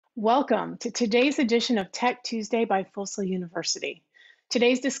Welcome to today's edition of Tech Tuesday by Full Sail University.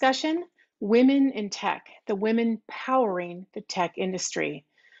 Today's discussion, Women in Tech, the women powering the tech industry.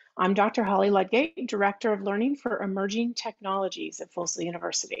 I'm Dr. Holly Ludgate, Director of Learning for Emerging Technologies at Full Sail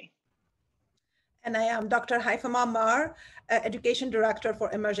University. And I am Dr. Haifa Mammar, Education Director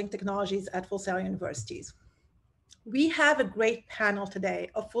for Emerging Technologies at Full Sail Universities. We have a great panel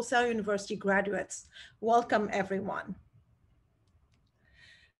today of Full Sail University graduates. Welcome, everyone.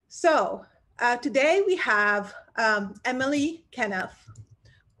 So today we have Emily Kaneff,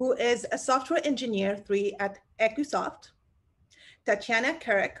 who is a software engineer 3 at Accusoft, Tatiana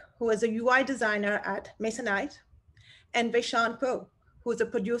Kerick, who is a UI designer at Masonite, and Vachon Pugh, who is a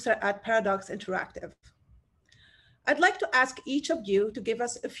producer at Paradox Interactive. I'd like to ask each of you to give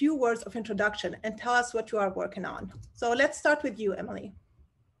us a few words of introduction and tell us what you are working on. So let's start with you, Emily.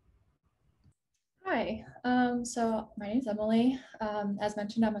 Hi, so my name is Emily. As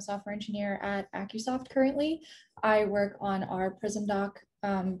mentioned, I'm a software engineer at Accusoft currently. I work on our Prism Doc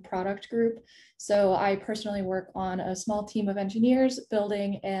product group. So I personally work on a small team of engineers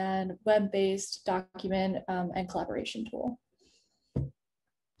building an web-based document and collaboration tool.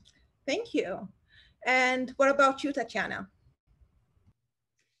 Thank you. And what about you, Tatiana?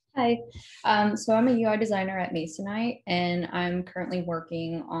 Hi, so I'm a UI designer at Masonite, and I'm currently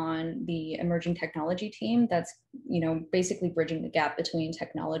working on the emerging technology team that's, basically bridging the gap between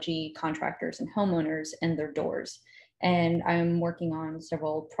technology contractors and homeowners and their doors. And I'm working on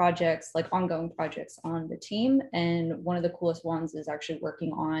several projects, like ongoing projects on the team. And one of the coolest ones is actually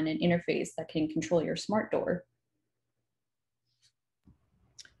working on an interface that can control your smart door.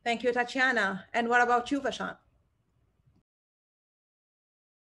 Thank you, Tatiana. And what about you, Vachon?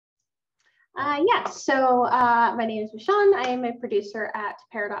 Yes, so my name is Vachon. I am a producer at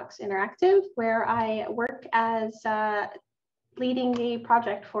Paradox Interactive, where I work as leading a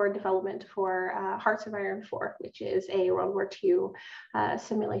project for development for Hearts of Iron 4, which is a World War II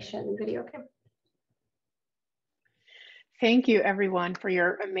simulation video game. Thank you, everyone, for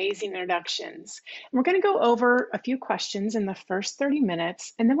your amazing introductions. We're going to go over a few questions in the first 30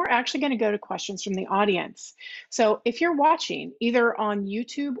 minutes, and then we're actually going to go to questions from the audience. So if you're watching either on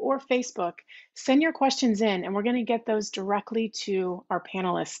YouTube or Facebook, send your questions in, and we're going to get those directly to our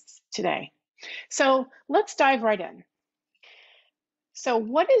panelists today. So let's dive right in. So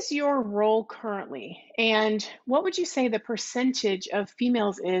what is your role currently, and what would you say the percentage of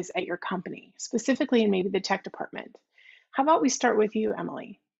females is at your company, specifically in maybe the tech department? How about we start with you,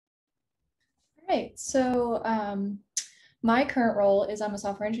 Emily? All right, so my current role is I'm a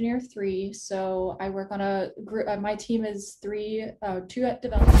software engineer 3. So I work on a group, my team is 2 at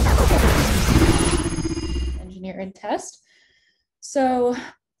development, engineer and test. So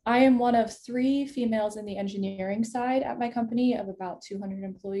I am one of 3 females in the engineering side at my company of about 200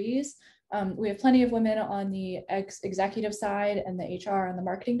 employees. We have plenty of women on the executive side and the HR and the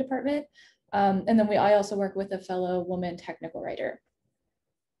marketing department. And then I also work with a fellow woman technical writer.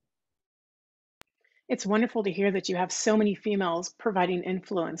 It's wonderful to hear that you have so many females providing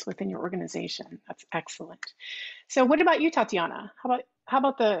influence within your organization. That's excellent. So what about you, Tatiana? How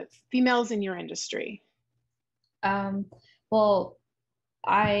about the females in your industry? Well,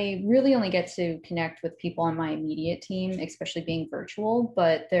 I really only get to connect with people on my immediate team, especially being virtual,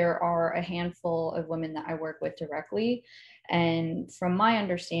 but there are a handful of women that I work with directly. And from my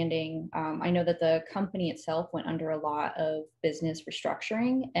understanding, I know that the company itself went under a lot of business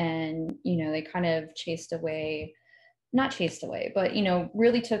restructuring, and, they kind of not chased away, but,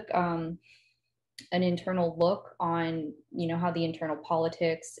 really took an internal look on, how the internal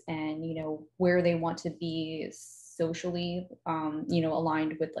politics and, where they want to be socially,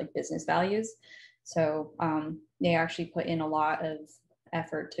 aligned with like business values. So they actually put in a lot of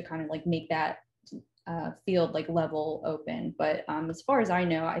effort to kind of like make that field like level open. But as far as I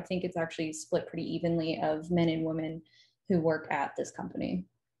know, I think it's actually split pretty evenly of men and women who work at this company.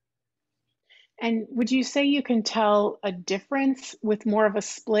 And would you say you can tell a difference with more of a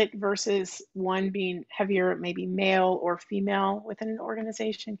split versus one being heavier, maybe male or female within an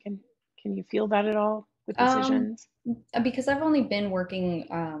organization? Can you feel that at all with decisions? Because I've only been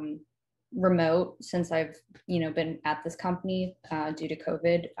working remote since I've been at this company due to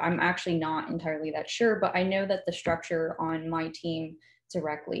COVID. I'm actually not entirely that sure, but I know that the structure on my team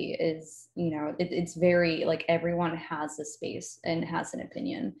directly is, it's very like everyone has a space and has an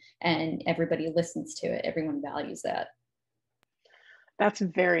opinion, and everybody listens to it. Everyone values that. That's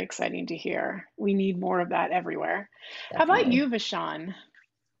very exciting to hear. We need more of that everywhere. Definitely. How about you, Vachon?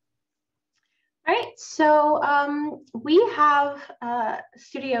 All right, so we have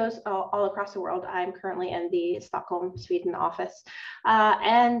studios all across the world. I'm currently in the Stockholm, Sweden office.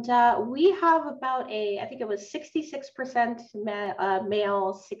 And we have about I think it was 66%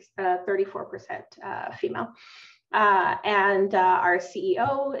 male, 34% female. And our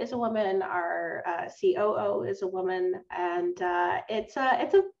CEO is a woman, our COO is a woman, and it's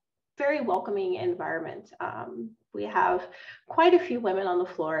a very welcoming environment. We have quite a few women on the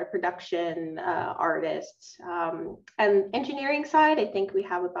floor, production, artists, and engineering side, I think we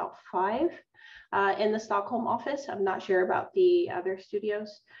have about 5 in the Stockholm office. I'm not sure about the other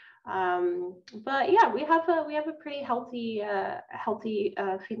studios. But yeah, we have a pretty healthy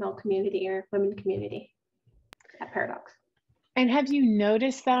female community or women community at Paradox. And have you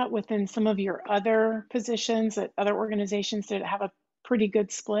noticed that within some of your other positions at other organizations, did it have a pretty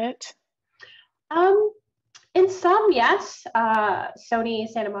good split? In some, yes. Sony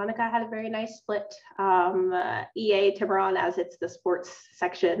Santa Monica had a very nice split. EA Tiburon, as it's the sports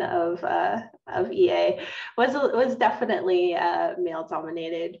section of EA, was definitely male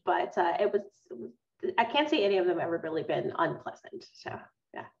dominated, but it was. I can't say any of them ever really been unpleasant. So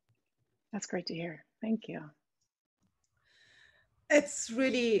yeah, that's great to hear. Thank you. It's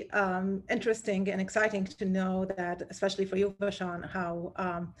really interesting and exciting to know that, especially for you, Vachon, how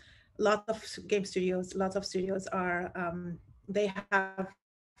lots of studios are, they have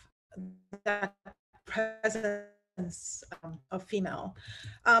that presence of female.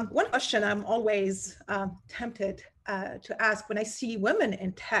 One question I'm always tempted to ask when I see women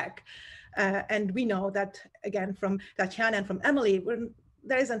in tech, and we know that, again, from Tatiana and from Emily,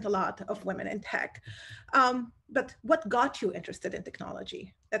 there isn't a lot of women in tech. But what got you interested in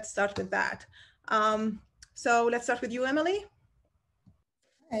technology? Let's start with that. So let's start with you, Emily.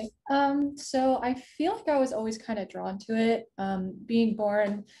 Okay. So I feel like I was always kind of drawn to it. Being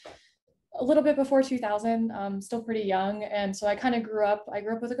born a little bit before 2000, still pretty young. And so I kind of grew up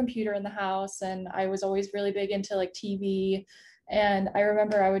with a computer in the house, and I was always really big into like TV. And I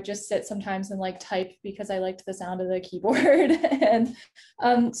remember I would just sit sometimes and like type because I liked the sound of the keyboard. And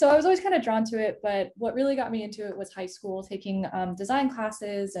so I was always kind of drawn to it. But what really got me into it was high school, taking design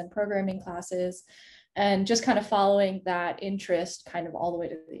classes and programming classes, and just kind of following that interest kind of all the way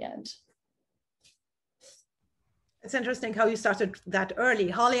to the end. It's interesting how you started that early.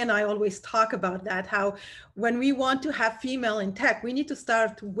 Holly and I always talk about that, how when we want to have female in tech, we need to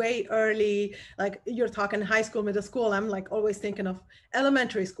start way early. Like you're talking high school, middle school. I'm like always thinking of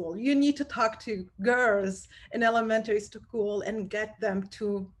elementary school. You need to talk to girls in elementary school and get them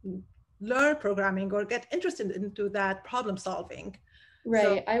to learn programming or get interested into that problem solving. Right.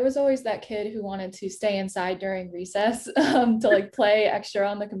 So, I was always that kid who wanted to stay inside during recess to like play extra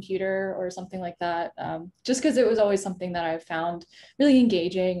on the computer or something like that. Just because it was always something that I found really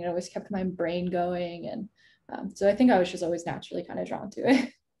engaging and always kept my brain going. And so I think I was just always naturally kind of drawn to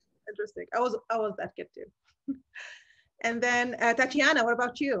it. Interesting. I was that kid too. And then Tatiana, what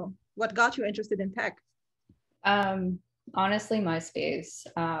about you? What got you interested in tech? Honestly, MySpace,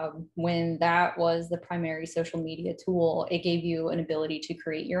 when that was the primary social media tool, it gave you an ability to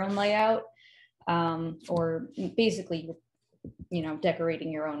create your own layout, or basically, you know, decorating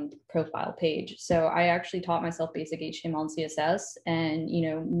your own profile page. So I actually taught myself basic HTML and CSS, and, you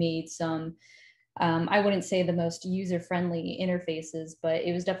know, made some, I wouldn't say the most user-friendly interfaces, but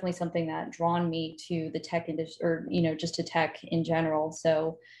it was definitely something that drawn me to the tech industry, or, you know, just to tech in general.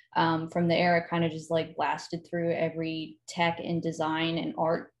 So from there, I kind of just like blasted through every tech and design and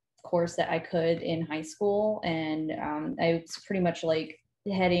art course that I could in high school. And I was pretty much like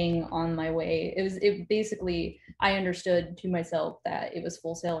heading on my way. It basically, I understood to myself that it was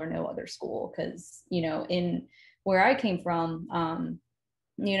Full Sail or no other school, because, you know, in where I came from,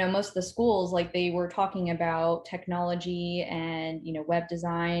 you know, most of the schools, like they were talking about technology and, you know, web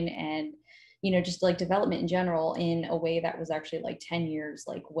design and, you know, just like development in general in a way that was actually like 10 years,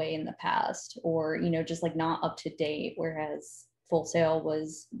 like way in the past, or, you know, just like not up to date. Whereas Full Sail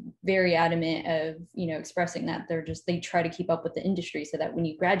was very adamant of, you know, expressing that they try to keep up with the industry so that when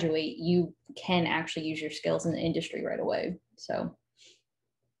you graduate, you can actually use your skills in the industry right away. So.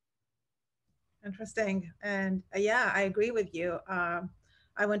 Interesting. And yeah, I agree with you.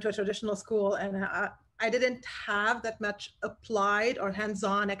 I went to a traditional school, and I didn't have that much applied or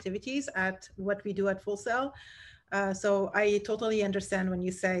hands-on activities at what we do at Full Sail. So I totally understand when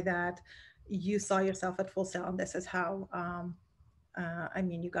you say that you saw yourself at Full Sail, and this is how, I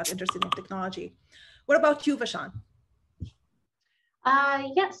mean, you got interested in technology. What about you, Vachon?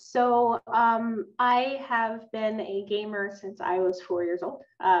 Yes, so I have been a gamer since I was 4 years old.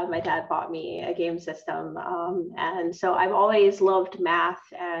 My dad bought me a game system, and so I've always loved math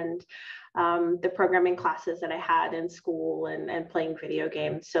and the programming classes that I had in school and playing video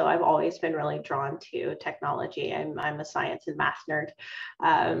games. So I've always been really drawn to technology. I'm a science and math nerd.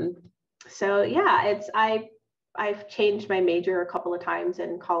 So yeah, I've changed my major a couple of times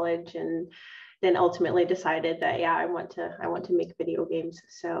in college, and then ultimately decided that, yeah, I want to make video games.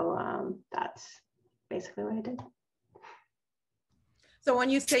 So that's basically what I did. So when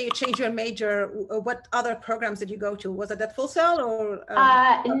you say you changed your major, what other programs did you go to? Was it at Full Sail or?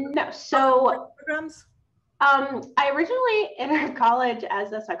 No, so programs? I originally entered college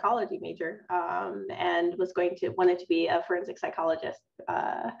as a psychology major, and was wanted to be a forensic psychologist.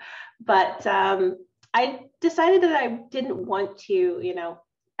 But I decided that I didn't want to,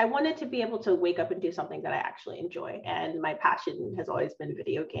 I wanted to be able to wake up and do something that I actually enjoy. And my passion has always been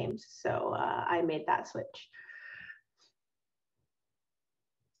video games. So I made that switch.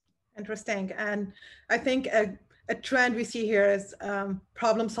 Interesting. And I think a trend we see here is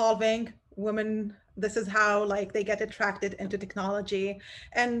problem solving. Women, this is how they get attracted into technology.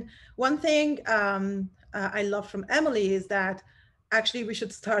 And one thing I love from Emily is that actually we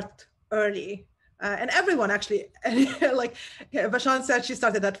should start early. And everyone actually, like Vachon said, she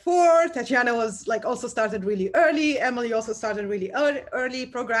started at 4. Tatiana was also started really early. Emily also started really early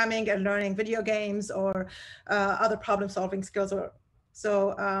programming and learning video games or other problem solving skills.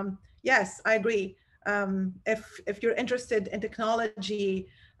 So yes, I agree. If you're interested in technology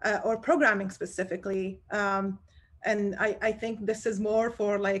or programming specifically, and I think this is more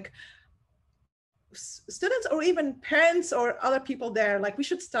for students or even parents or other people there, we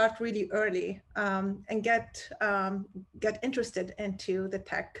should start really early and get interested into the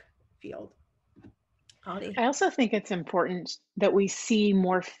tech field. Holly. I also think it's important that we see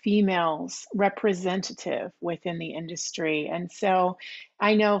more females representative within the industry. And so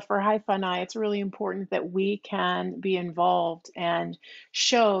I know for High Fun Eye, it's really important that we can be involved and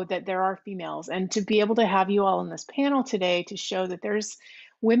show that there are females. And to be able to have you all in this panel today to show that there's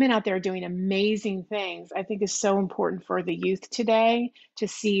women out there doing amazing things, I think is so important for the youth today to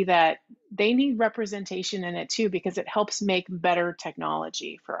see that they need representation in it too, because it helps make better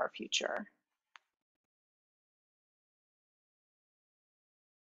technology for our future.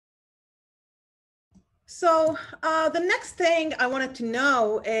 So the next thing I wanted to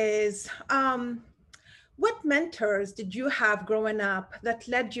know is what mentors did you have growing up that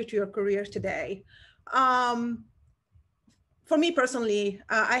led you to your career today? For me personally,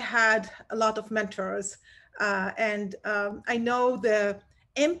 I had a lot of mentors and I know the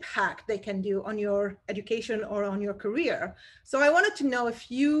impact they can do on your education or on your career. So I wanted to know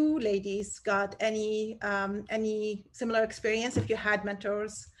if you ladies got any similar experience, if you had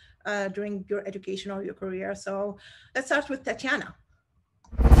mentors during your education or your career. So let's start with Tatiana.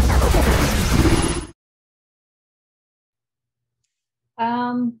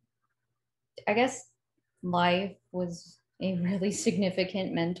 I guess life was a really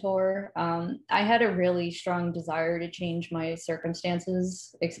significant mentor. I had a really strong desire to change my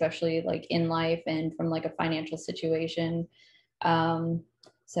circumstances, especially in life and from a financial situation.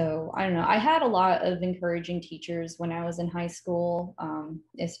 So I don't know, I had a lot of encouraging teachers when I was in high school,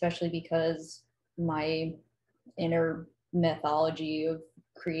 especially because my inner mythology of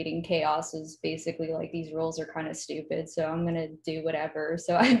creating chaos is basically these rules are kind of stupid, so I'm going to do whatever.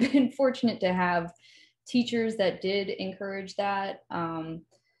 So I've been fortunate to have teachers that did encourage that.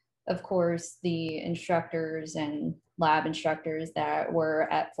 Of course, the instructors and lab instructors that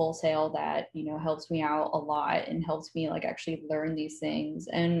were at Full Sail that, helps me out a lot and helps me actually learn these things.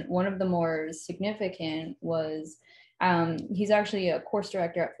 And one of the more significant was, he's actually a course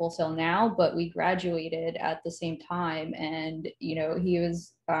director at Full Sail now, but we graduated at the same time. And, he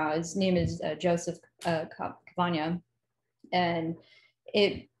was, his name is Joseph Cavagna. And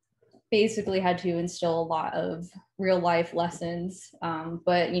it basically had to instill a lot of real life lessons,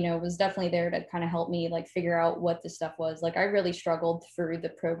 but was definitely there to kind of help me figure out what this stuff was. I really struggled through the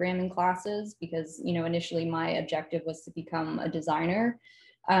programming classes because initially my objective was to become a designer,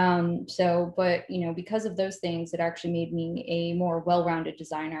 but because of those things, it actually made me a more well-rounded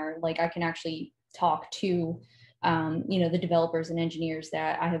designer. I can actually talk to the developers and engineers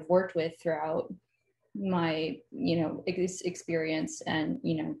that I have worked with throughout my experience, and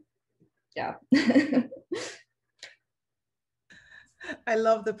yeah. I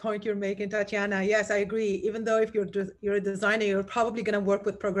love the point you're making, Tatiana. Yes, I agree. Even though if you're a designer, you're probably going to work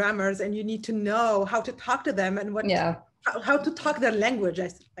with programmers and you need to know how to talk to them and what how to talk their language.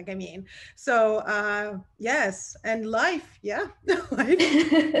 I mean, so yes, and life, yeah,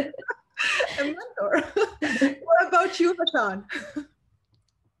 life. A mentor. What about you, Vachon?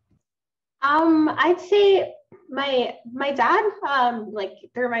 I'd say my dad, like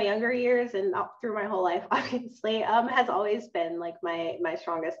through my younger years and through my whole life, obviously, has always been like my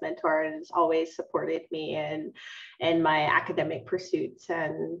strongest mentor and has always supported me in my academic pursuits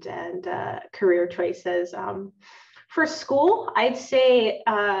and career choices. For school, I'd say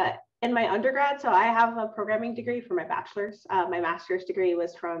in my undergrad, so I have a programming degree for my bachelor's. My master's degree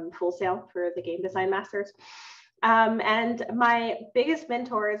was from Full Sail for the game design masters. And my biggest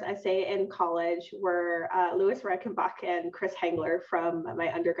mentors, I say, in college were Louis Reichenbach and Chris Hengler from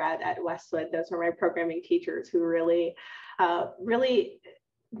my undergrad at Westwood. Those were my programming teachers who really, really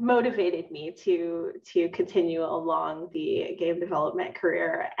motivated me to continue along the game development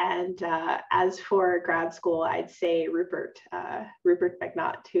career. And as for grad school, I'd say Rupert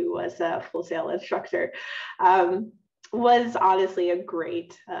McNaught, who was a Full Sail instructor, was honestly a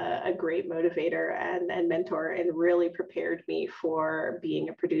great motivator and mentor, and really prepared me for being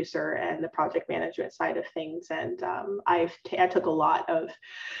a producer and the project management side of things. And I took a lot of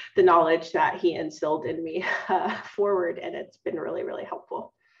the knowledge that he instilled in me forward, and it's been really, really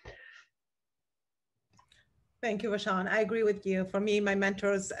helpful. Thank you, Vachon. I agree with you. For me, my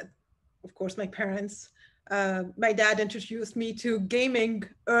mentors, of course, my parents. My dad introduced me to gaming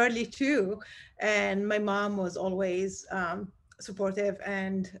early too, and my mom was always supportive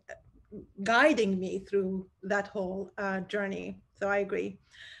and guiding me through that whole journey. So I agree.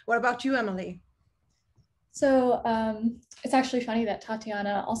 What about you, Emily? So it's actually funny that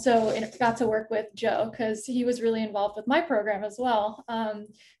Tatiana also got to work with Joe, because he was really involved with my program as well.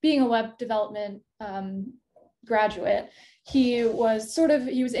 Being a web development graduate, he was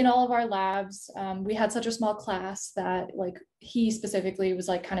in all of our labs. We had such a small class that like he specifically was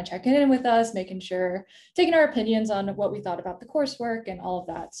like kind of checking in with us, making sure, taking our opinions on what we thought about the coursework and all of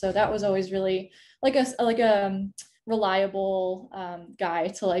that. So that was always really like a reliable guy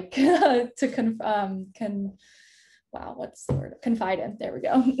to like confide in. There we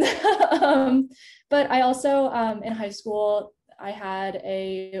go. But I also in high school, I had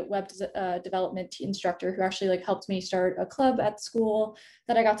a web development instructor who actually like helped me start a club at school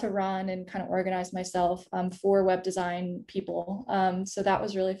that I got to run and kind of organize myself for web design people. So that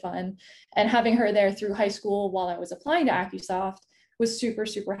was really fun. And having her there through high school while I was applying to Accusoft was super,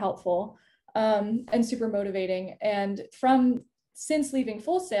 super helpful and super motivating. And since leaving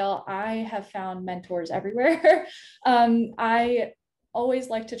Full Sail, I have found mentors everywhere. I always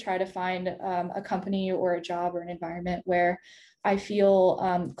like to try to find a company or a job or an environment where I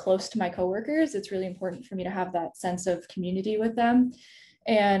feel close to my coworkers. It's really important for me to have that sense of community with them.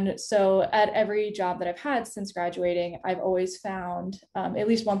 And so at every job that I've had since graduating, I've always found at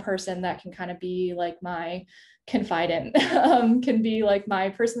least one person that can kind of be like my confidant, can be like my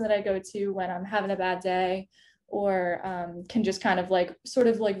person that I go to when I'm having a bad day, or can just kind of like sort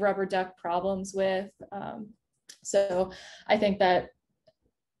of like rubber duck problems with. So I think that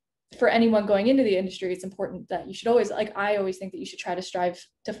for anyone going into the industry, it's important that you should always, like, I always think that you should try to strive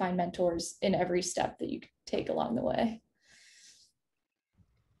to find mentors in every step that you take along the way.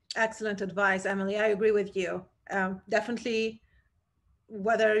 Excellent advice, Emily. I agree with you. Definitely,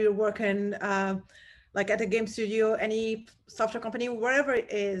 whether you're working like at a game studio, any software company, wherever it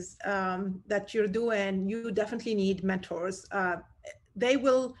is that you're doing, you definitely need mentors. They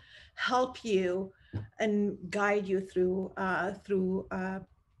will help you and guide you through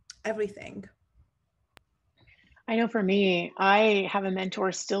everything. I know for me, I have a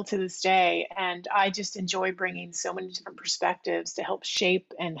mentor still to this day, and I just enjoy bringing so many different perspectives to help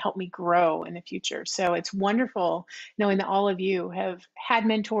shape and help me grow in the future. So it's wonderful knowing that all of you have had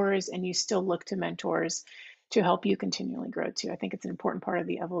mentors and you still look to mentors to help you continually grow too. I think it's an important part of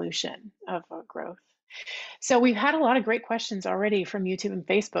the evolution of growth. So we've had a lot of great questions already from YouTube and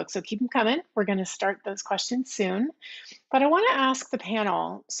Facebook, so keep them coming. We're going to start those questions soon. But I want to ask the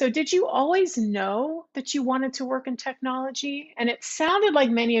panel, so did you always know that you wanted to work in technology? And it sounded like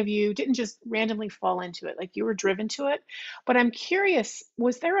many of you didn't just randomly fall into it, like you were driven to it. But I'm curious,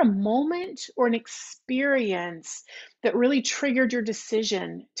 was there a moment or an experience that really triggered your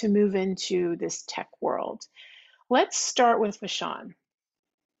decision to move into this tech world? Let's start with Vachon.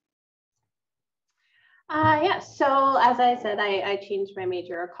 Yes, so as I said, I changed my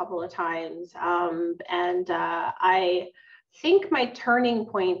major a couple of times, and I think my turning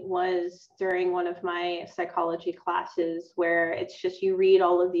point was during one of my psychology classes, where it's just you read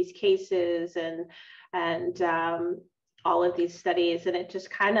all of these cases and all of these studies, and it just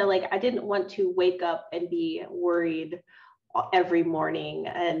kind of like, I didn't want to wake up and be worried every morning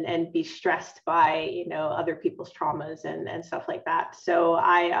and be stressed by, you know, other people's traumas and stuff like that. So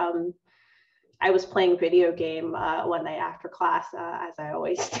I was playing video game one night after class, as I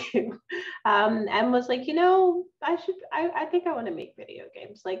always do, and was like, you know, I think I want to make video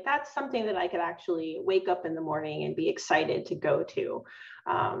games. Like, that's something that I could actually wake up in the morning and be excited to go to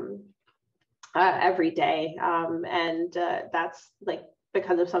every day. And that's like,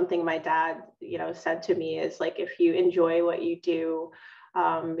 because of something my dad, you know, said to me, is like, if you enjoy what you do,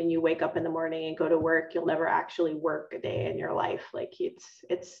 and you wake up in the morning and go to work, you'll never actually work a day in your life. Like,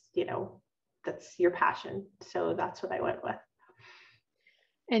 it's, you know, that's your passion. So that's what I went with.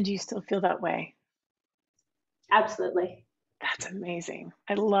 And do you still feel that way? Absolutely. That's amazing.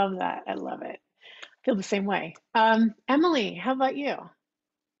 I love that. I love it. I feel the same way. Emily, how about you?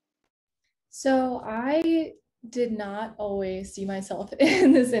 So I did not always see myself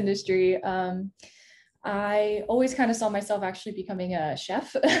in this industry. I always kind of saw myself actually becoming a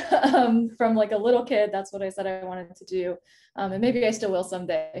chef from like a little kid. That's what I said I wanted to do. And maybe I still will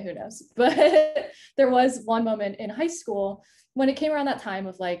someday, who knows. But there was one moment in high school when it came around that time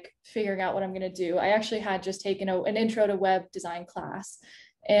of like figuring out what I'm going to do. I actually had just taken an intro to web design class,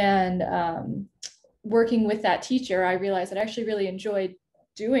 and working with that teacher, I realized that I actually really enjoyed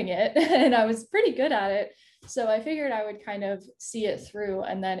doing it and I was pretty good at it. So I figured I would kind of see it through.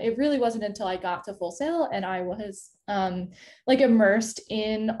 And then it really wasn't until I got to Full Sail and I was like immersed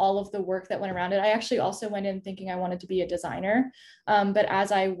in all of the work that went around it. I actually also went in thinking I wanted to be a designer. But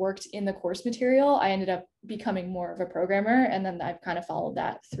as I worked in the course material, I ended up becoming more of a programmer. And then I've kind of followed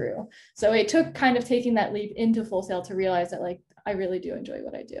that through. So it took kind of taking that leap into Full Sail to realize that like, I really do enjoy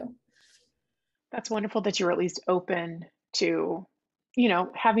what I do. That's wonderful that you're at least open to, you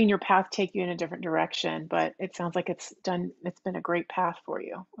know, having your path take you in a different direction, but it sounds like it's been a great path for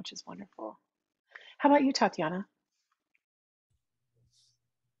you, which is wonderful. How about you, Tatiana?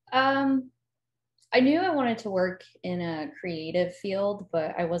 I knew I wanted to work in a creative field,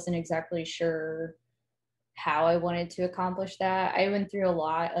 but I wasn't exactly sure how I wanted to accomplish that. I went through a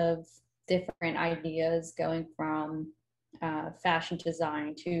lot of different ideas, going from fashion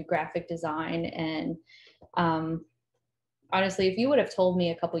design to graphic design. And honestly, if you would have told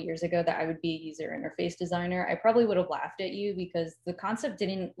me a couple years ago that I would be a user interface designer, I probably would have laughed at you, because the concept I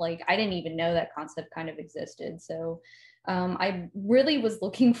didn't even know that concept kind of existed. So I really was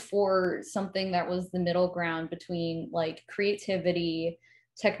looking for something that was the middle ground between like creativity,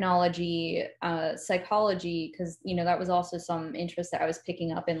 technology, psychology, because, you know, that was also some interest that I was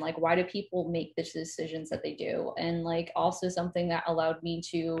picking up in, like, why do people make the decisions that they do? And like also something that allowed me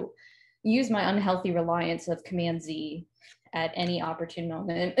to use my unhealthy reliance of Command Z at any opportune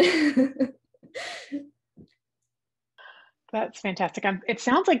moment. That's fantastic. It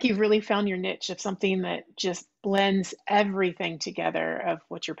sounds like you've really found your niche of something that just blends everything together of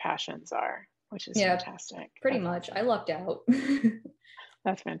what your passions are, which is fantastic. Pretty much. I lucked out.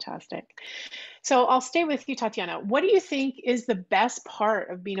 That's fantastic. So I'll stay with you, Tatiana. What do you think is the best part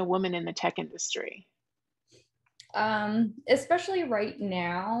of being a woman in the tech industry? Especially right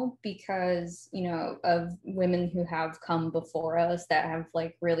now, because, you know, of women who have come before us that have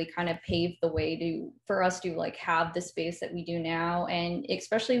like really kind of paved the way for us to like have the space that we do now. And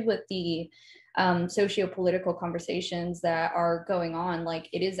especially with the socio-political conversations that are going on, like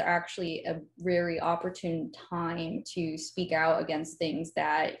it is actually a very opportune time to speak out against things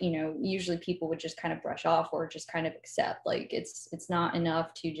that, you know, usually people would just kind of brush off or just kind of accept. Like it's not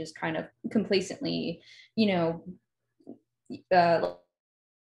enough to just kind of complacently, you know,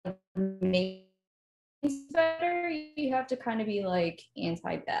 make things better. You have to kind of be like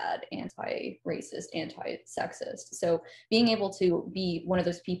anti-bad, anti-racist, anti-sexist. So being able to be one of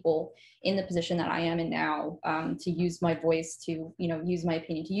those people in the position that I am in now, to use my voice, to, you know, use my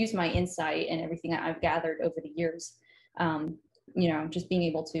opinion, to use my insight and everything that I've gathered over the years, you know, just being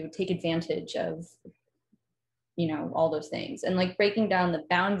able to take advantage of, you know, all those things and like breaking down the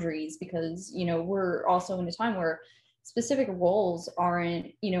boundaries, because, you know, we're also in a time where specific roles aren't,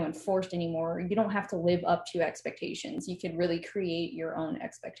 you know, enforced anymore. You don't have to live up to expectations. You can really create your own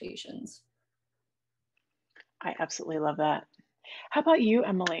expectations. I absolutely love that. How about you,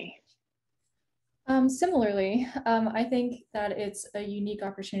 Emily? Similarly, I think that it's a unique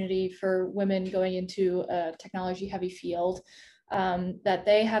opportunity for women going into a technology heavy field, that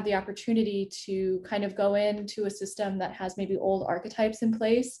they have the opportunity to kind of go into a system that has maybe old archetypes in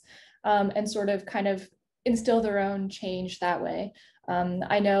place, and sort of kind of instill their own change that way.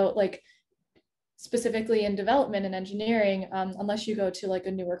 I know, like, specifically in development and engineering, unless you go to like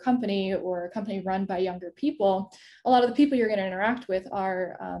a newer company or a company run by younger people, a lot of the people you're going to interact with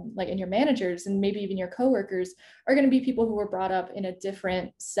are like, and your managers and maybe even your coworkers are going to be people who were brought up in a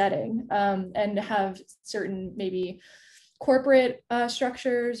different setting and have certain maybe corporate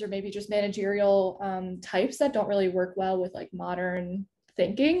structures or maybe just managerial types that don't really work well with like modern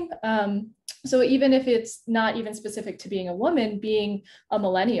thinking. So even if it's not even specific to being a woman, being a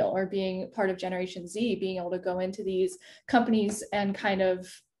millennial or being part of Generation Z, being able to go into these companies and kind of,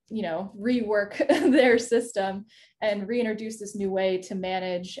 you know, rework their system and reintroduce this new way to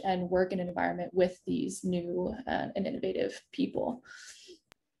manage and work in an environment with these new and innovative people.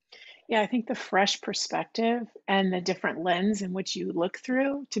 Yeah, I think the fresh perspective and the different lens in which you look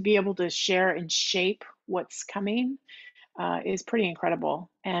through to be able to share and shape what's coming is pretty incredible,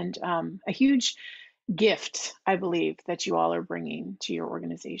 and a huge gift, I believe, that you all are bringing to your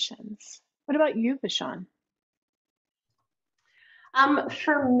organizations. What about you, Vachon?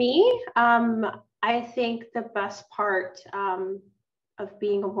 For me, I think the best part of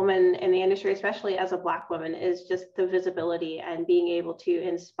being a woman in the industry, especially as a Black woman, is just the visibility and being able to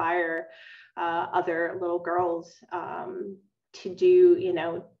inspire other little girls to do, you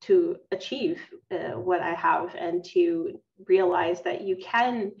know, to achieve what I have, and to realize that you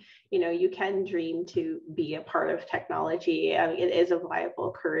can, you know, you can dream to be a part of technology. I mean, it is a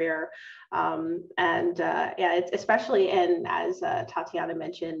viable career. Yeah, it's especially in, as Tatiana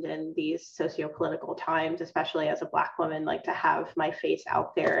mentioned, in these socio-political times, especially as a Black woman, like to have my face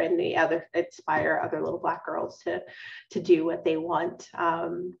out there and the other, inspire other little Black girls to do what they want.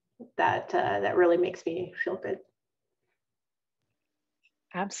 That really makes me feel good.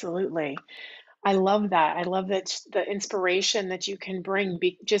 Absolutely. I love that. I love that the inspiration that you can bring,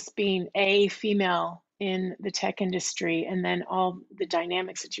 just being a female in the tech industry, and then all the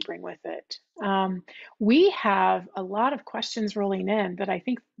dynamics that you bring with it. We have a lot of questions rolling in that I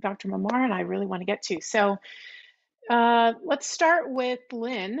think Dr. Mamar and I really want to get to. So let's start with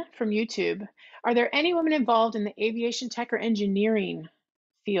Lynn from YouTube. Are there any women involved in the aviation tech or engineering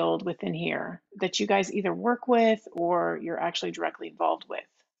field within here that you guys either work with or you're actually directly involved with?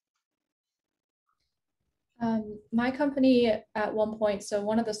 My company at one point, so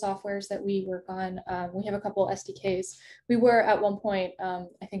one of the softwares that we work on, we have a couple SDKs. We were at one point,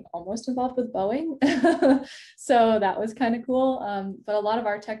 I think, almost involved with Boeing. So that was kind of cool. But a lot of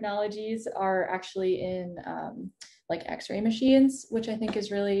our technologies are actually in like X-ray machines, which I think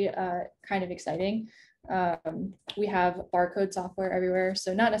is really kind of exciting. We have barcode software everywhere.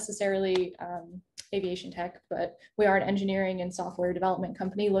 So not necessarily aviation tech, but we are an engineering and software development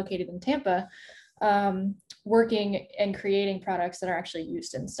company located in Tampa. Working and creating products that are actually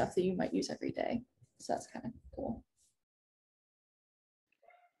used in stuff that you might use every day. So that's kind of cool.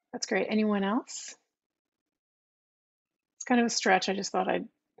 That's great. Anyone else? It's kind of a stretch. I just thought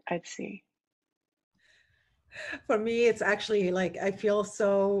I'd see. For me, it's actually like, I feel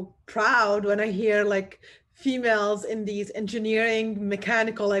so proud when I hear like females in these engineering,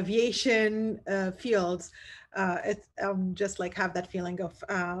 mechanical, aviation fields. It's just like have that feeling of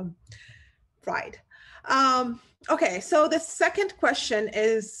pride. Okay, so the second question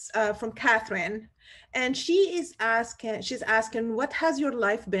is from Catherine, and she's asking, what has your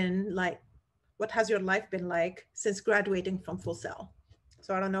life been like? What has your life been like since graduating from Full Sail?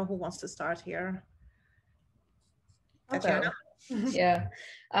 So I don't know who wants to start here. Tatiana? Yeah.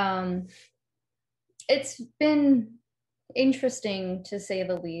 It's been interesting to say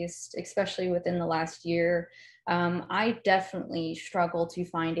the least, especially within the last year. I definitely struggle to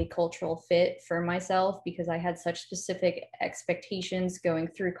find a cultural fit for myself because I had such specific expectations going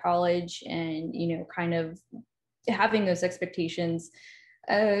through college, and, you know, kind of having those expectations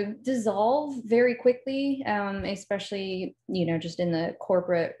dissolve very quickly, especially, you know, just in the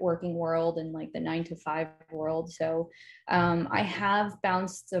corporate working world and like the 9-to-5 world. So I have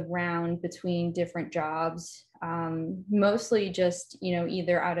bounced around between different jobs, mostly just, you know,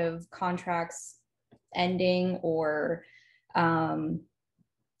 either out of contracts ending or,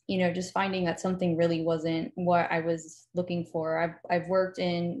 you know, just finding that something really wasn't what I was looking for. I've worked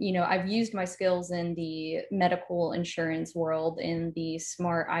in, you know, I've used my skills in the medical insurance world, in the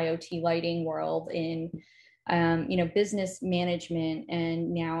smart IoT lighting world, in, you know, business management,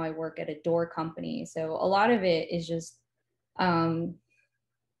 and now I work at a door company. So a lot of it is just, you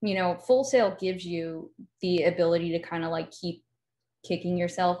know, Full Sail gives you the ability to kind of like keep kicking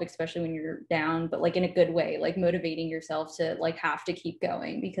yourself, especially when you're down, but like in a good way, like motivating yourself to like have to keep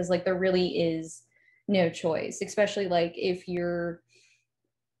going, because like there really is no choice, especially like if you're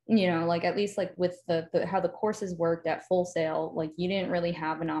you know, like at least like with the how the courses worked at Full Sail, like you didn't really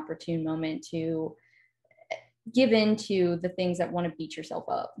have an opportune moment to give into the things that want to beat yourself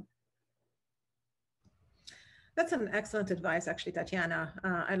up. That's an excellent advice, actually, Tatiana.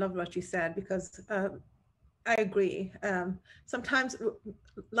 I love what you said, because I agree. Sometimes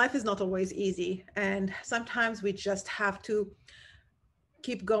life is not always easy, and sometimes we just have to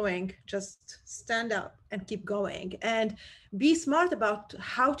keep going, just stand up and keep going, and be smart about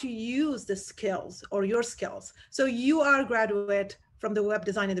how to use the skills or your skills. So you are a graduate from the web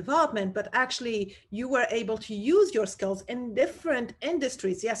design and development, but actually you were able to use your skills in different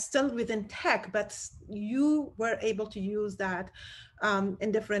industries. Yes, still within tech, but you were able to use that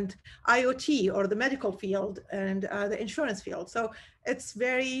in different IoT or the medical field and the insurance field. So it's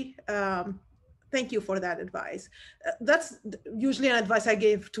very, thank you for that advice. That's usually an advice I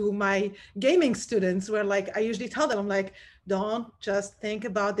give to my gaming students, where like I usually tell them, I'm like, don't just think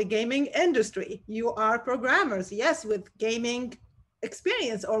about the gaming industry. You are programmers, yes, with gaming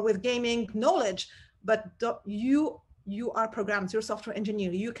experience or with gaming knowledge, but you are programmers, you're a software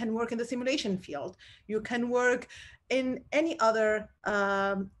engineer. You can work in the simulation field. You can work in any other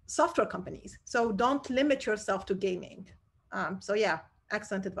software companies. So don't limit yourself to gaming. So yeah,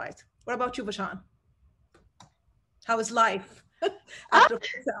 excellent advice. What about you, Vachon? How is life after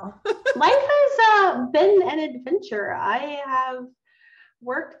Full Sail? Life has been an adventure. I have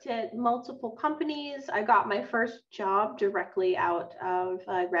worked at multiple companies. I got my first job directly out of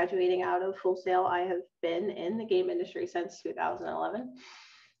graduating out of Full Sail. I have been in the game industry since 2011.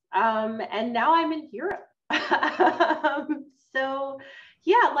 And now I'm in Europe. So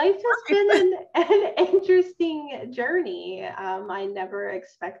yeah, life has been an interesting journey. I never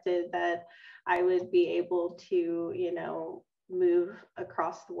expected that I would be able to, you know, move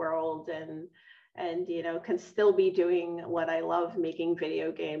across the world and you know, can still be doing what I love, making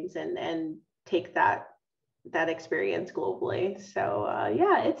video games, and take that experience globally. So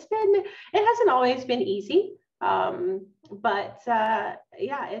yeah, it hasn't always been easy, but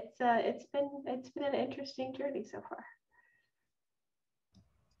yeah, it's been an interesting journey so far.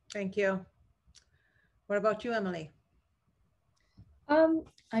 Thank you. What about you, Emily?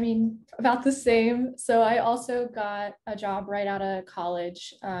 I mean, about the same. So I also got a job right out of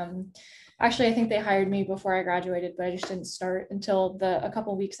college. Actually, I think they hired me before I graduated, but I just didn't start until a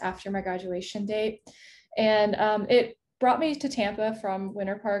couple weeks after my graduation date. And it brought me to Tampa from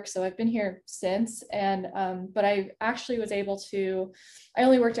Winter Park. So I've been here since, and but I actually was able to, I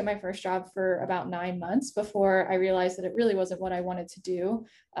only worked at my first job for about 9 months before I realized that it really wasn't what I wanted to do.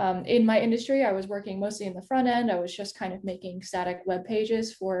 In my industry, I was working mostly in the front end. I was just kind of making static web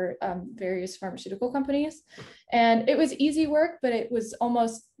pages for various pharmaceutical companies. And it was easy work, but it was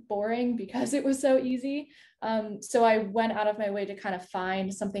almost boring because it was so easy. So I went out of my way to kind of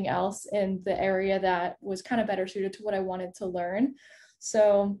find something else in the area that was kind of better suited to what I wanted to learn.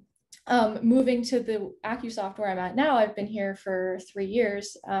 So moving to the Accusoft where I'm at now, I've been here for 3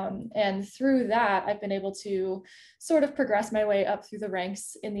 years. And through that, I've been able to sort of progress my way up through the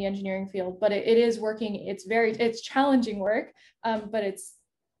ranks in the engineering field. But it is working. It's challenging work, but it's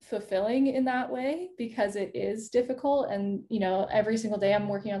fulfilling in that way because it is difficult. And, you know, every single day I'm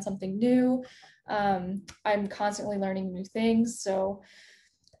working on something new. I'm constantly learning new things. So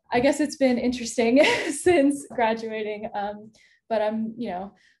I guess it's been interesting since graduating. But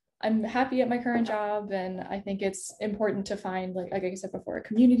I'm happy at my current job, and I think it's important to find, like I said before, a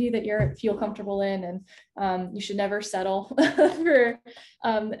community that you feel comfortable in, and you should never settle for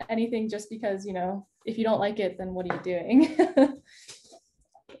anything just because, you know, if you don't like it, then what are you doing?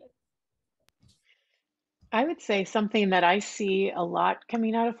 I would say something that I see a lot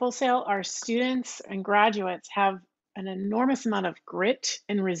coming out of Full Sail, our students and graduates have an enormous amount of grit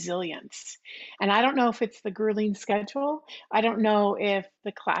and resilience. And I don't know if it's the grueling schedule. I don't know if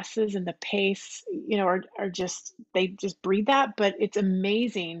the classes and the pace, you know, are just, they just breed that, but it's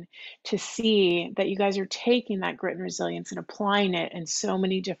amazing to see that you guys are taking that grit and resilience and applying it in so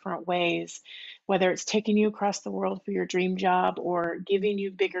many different ways, whether it's taking you across the world for your dream job or giving you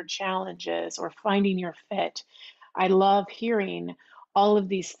bigger challenges or finding your fit. I love hearing all of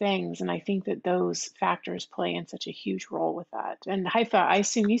these things. And I think that those factors play in such a huge role with that. And Haifa, I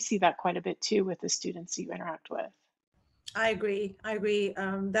assume you see that quite a bit too with the students you interact with. I agree.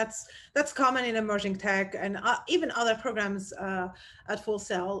 That's common in emerging tech and even other programs at Full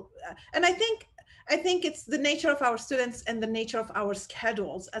Sail. And I think it's the nature of our students and the nature of our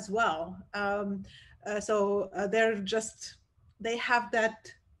schedules as well. So they have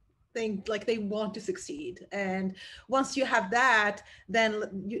that think like they want to succeed. And once you have that, then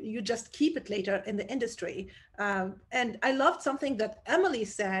you just keep it later in the industry. And I loved something that Emily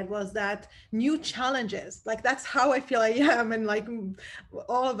said, was that new challenges, like that's how I feel I am. And like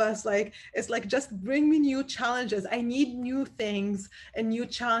all of us, like, it's like, just bring me new challenges. I need new things and new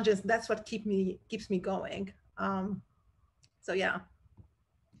challenges. That's what keeps me going. So yeah.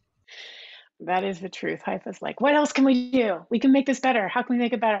 That is the truth. Haifa's like, what else can we do? We can make this better. How can we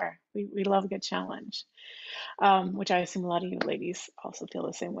make it better? We love a good challenge, which I assume a lot of you ladies also feel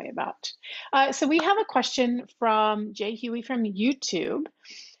the same way about. So we have a question from Jay Huey from YouTube.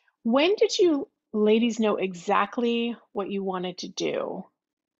 When did you ladies know exactly what you wanted to do?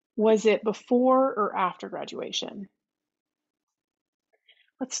 Was it before or after graduation?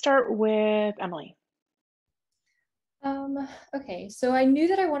 Let's start with Emily. Okay, so I knew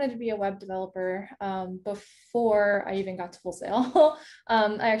that I wanted to be a web developer before I even got to Full Sail.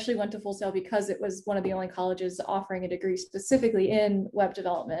 I actually went to Full Sail because it was one of the only colleges offering a degree specifically in web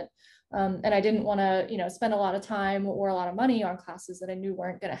development. And I didn't want to, spend a lot of time or a lot of money on classes that I knew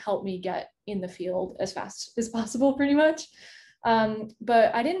weren't going to help me get in the field as fast as possible, pretty much.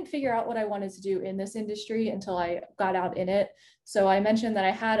 But I didn't figure out what I wanted to do in this industry until I got out in it. So I mentioned that I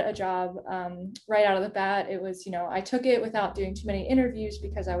had a job right out of the bat. It was, I took it without doing too many interviews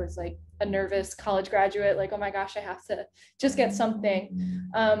because I was like a nervous college graduate, like, oh my gosh, I have to just get something.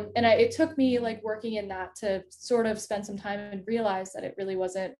 It took me like working in that to sort of spend some time and realize that it really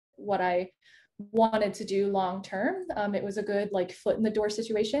wasn't what I wanted to do long term. It was a good like foot in the door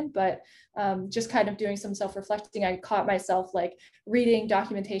situation, but just kind of doing some self-reflecting, I caught myself like reading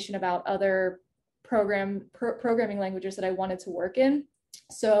documentation about other programming languages that I wanted to work in.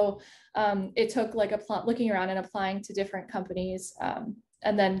 So it took like looking around and applying to different companies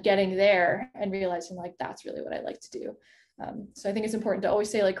and then getting there and realizing like that's really what I like to do. So I think it's important to always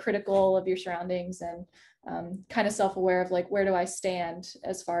stay like critical of your surroundings and kind of self-aware of like, where do I stand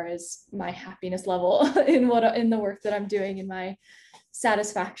as far as my happiness level in the work that I'm doing and my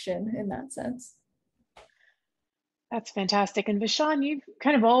satisfaction in that sense. That's fantastic. And Vachon, you've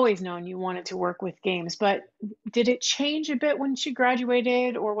kind of always known you wanted to work with games, but did it change a bit once you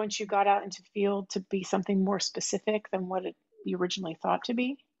graduated or once you got out into the field to be something more specific than what you originally thought to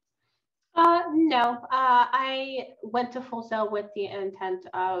be? No, I went to Full Sail with the intent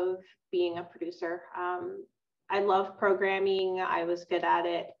of being a producer. I love programming. I was good at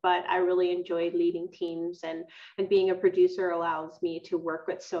it, but I really enjoyed leading teams, and being a producer allows me to work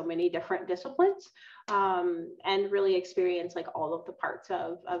with so many different disciplines and really experience like all of the parts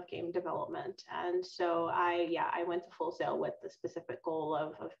of game development. And so I went to Full Sail with the specific goal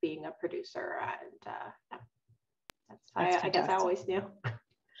of being a producer, and I guess I always knew.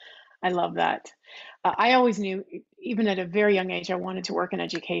 I love that. I always knew, even at a very young age, I wanted to work in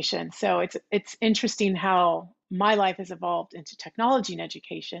education. So it's interesting how my life has evolved into technology and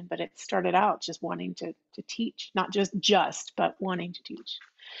education, but it started out just wanting to teach, not just, but wanting to teach.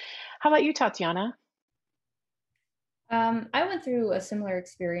 How about you, Tatiana? I went through a similar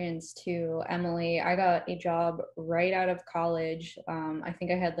experience to Emily. I got a job right out of college. I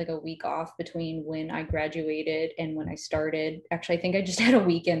think I had like a week off between when I graduated and when I started. Actually, I think I just had a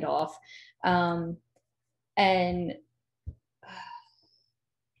weekend off. And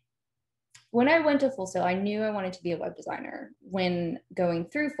when I went to Full Sail, I knew I wanted to be a web designer. When going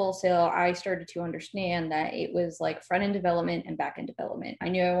through Full Sail, I started to understand that it was like front-end development and back-end development. I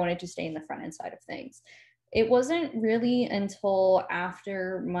knew I wanted to stay in the front-end side of things. It wasn't really until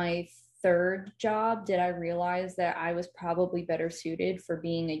after my third job did I realize that I was probably better suited for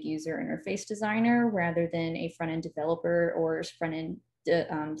being a user interface designer rather than a front-end developer or front-end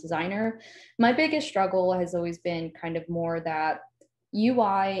designer. My biggest struggle has always been kind of more that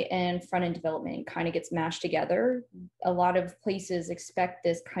UI and front-end development kind of gets mashed together. A lot of places expect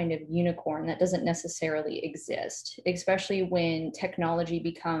this kind of unicorn that doesn't necessarily exist, especially when technology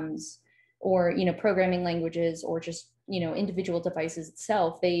becomes, or programming languages, or just individual devices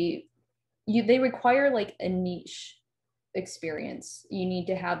itself, they require like a niche experience. You need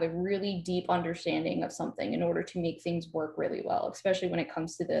to have a really deep understanding of something in order to make things work really well, especially when it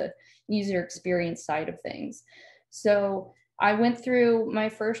comes to the user experience side of things. So I went through my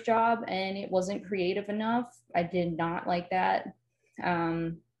first job and it wasn't creative enough. I did not like that.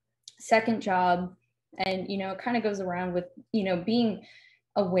 Second job, and it kind of goes around with being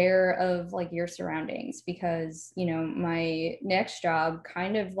aware of like your surroundings, because my next job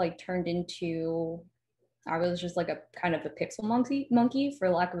kind of like turned into, I was just like a kind of a pixel monkey for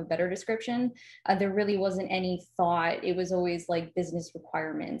lack of a better description. There really wasn't any thought. It was always like business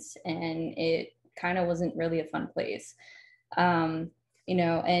requirements, and it kind of wasn't really a fun place. you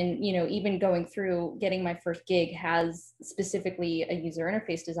know, and, you know, even going through getting my first gig has specifically a user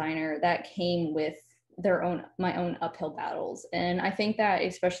interface designer that came with my own uphill battles. And I think that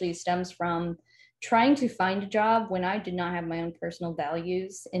especially stems from trying to find a job when I did not have my own personal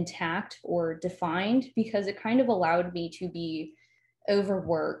values intact or defined, because it kind of allowed me to be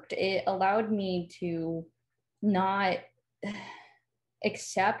overworked. It allowed me to not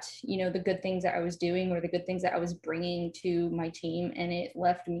accept, you know, the good things that I was doing or the good things that I was bringing to my team, and it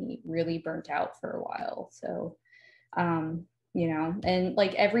left me really burnt out for a while. So you know, and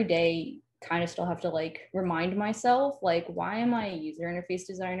like every day kind of still have to like remind myself, like, why am I a user interface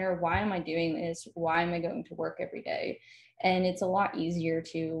designer? Why am I doing this? Why am I going to work every day? And it's a lot easier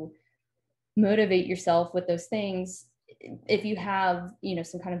to motivate yourself with those things if you have, you know,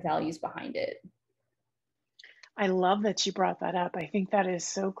 some kind of values behind it. I love that you brought that up. I think that is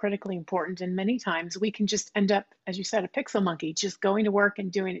so critically important. And many times we can just end up, as you said, a pixel monkey, just going to work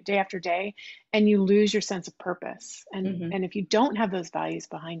and doing it day after day, and you lose your sense of purpose. And if you don't have those values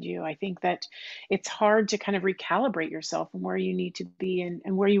behind you, I think that it's hard to kind of recalibrate yourself and where you need to be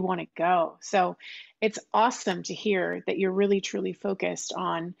and where you want to go. So it's awesome to hear that you're really truly focused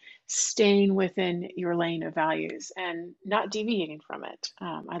on staying within your lane of values and not deviating from it.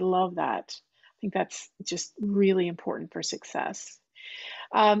 I love that. I think that's just really important for success.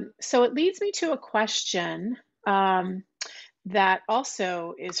 So it leads me to a question that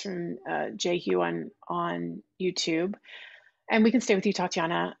also is from Jay Hugh on YouTube. And we can stay with you,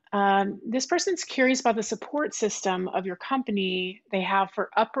 Tatiana. This person's curious about the support system of your company they have for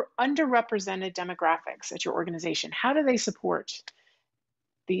underrepresented demographics at your organization. How do they support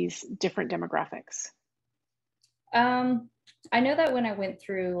these different demographics? I know that when I went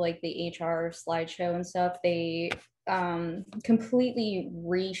through like the HR slideshow and stuff, they completely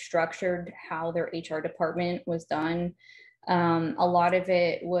restructured how their HR department was done. A lot of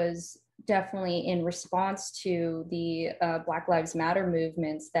it was definitely in response to the Black Lives Matter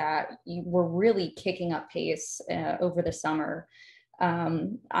movements that were really kicking up pace over the summer.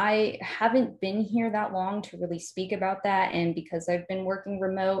 I haven't been here that long to really speak about that. And because I've been working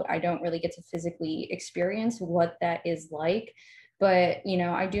remote, I don't really get to physically experience what that is like. But, you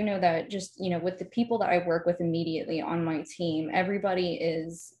know, I do know that just, you know, with the people that I work with immediately on my team, everybody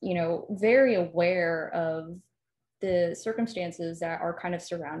is, you know, very aware of the circumstances that are kind of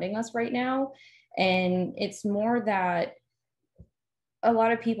surrounding us right now. And it's more that a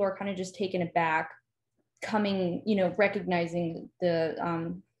lot of people are kind of just taken aback coming, you know, recognizing the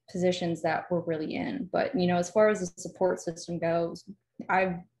positions that we're really in. But, you know, as far as the support system goes,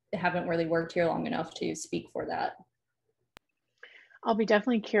 I haven't really worked here long enough to speak for that. I'll be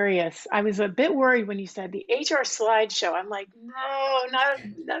definitely curious. I was a bit worried when you said the HR slideshow. I'm like, no, not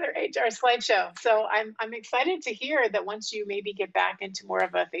another HR slideshow. So I'm excited to hear that once you maybe get back into more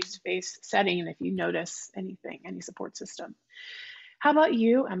of a face-to-face setting, if you notice anything, any support system. How about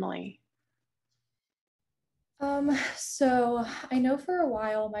you, Emily? So I know for a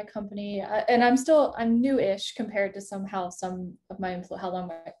while my company, and I'm new-ish compared to some of my how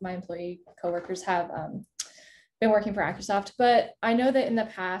long my employee coworkers have been working for Accusoft, but I know that in the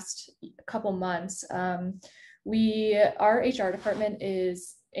past couple months, our HR department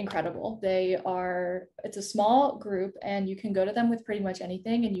is incredible. It's a small group, and you can go to them with pretty much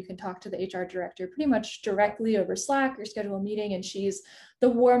anything, and you can talk to the HR director pretty much directly over Slack or schedule a meeting, and she's the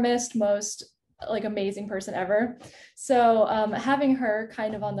warmest, most like amazing person ever. So having her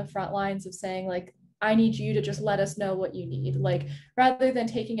kind of on the front lines of saying like, I need you to just let us know what you need, like rather than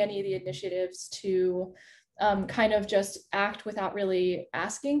taking any of the initiatives to kind of just act without really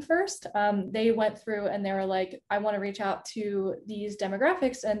asking first. They went through and they were like, I want to reach out to these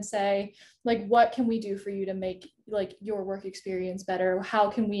demographics and say, like, what can we do for you to make like your work experience better?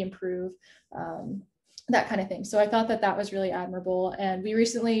 How can we improve? That kind of thing. So I thought that that was really admirable. And we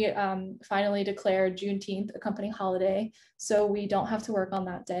recently finally declared Juneteenth a company holiday. So we don't have to work on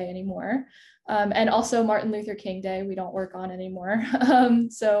that day anymore. And also Martin Luther King Day, we don't work on anymore.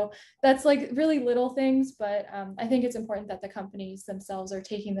 So that's like really little things, but I think it's important that the companies themselves are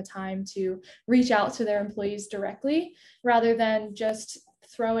taking the time to reach out to their employees directly rather than just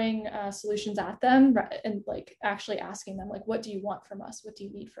throwing solutions at them and like actually asking them like, what do you want from us? What do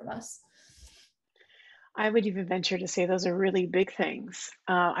you need from us? I would even venture to say those are really big things.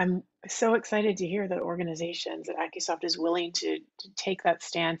 I'm so excited to hear that organizations at Accusoft is willing to take that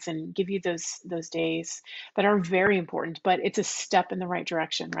stance and give you those days that are very important, but it's a step in the right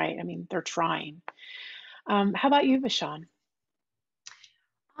direction, right? I mean, they're trying. How about you, Vachon?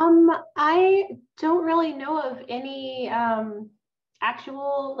 I don't really know of any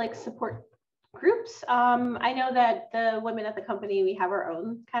actual like support groups. I know that the women at the company, we have our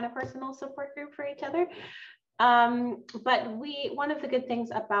own kind of personal support group for each other. But one of the good things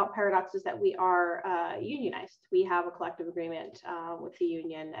about Paradox is that we are unionized. We have a collective agreement with the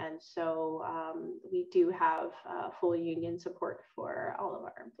union. And so we do have full union support for all of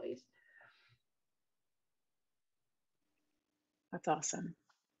our employees. That's awesome.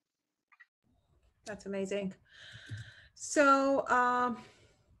 That's amazing. So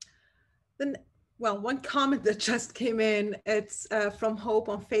one comment that just came in, it's from Hope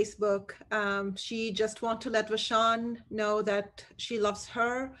on Facebook. She just wants to let Vachon know that she loves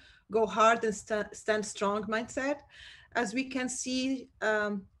her, go hard and stand strong mindset. As we can see,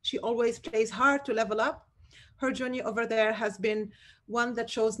 she always plays hard to level up. Her journey over there has been one that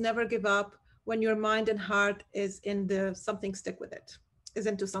shows never give up. When your mind and heart is into something, stick with it.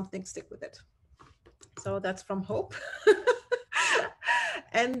 So that's from Hope.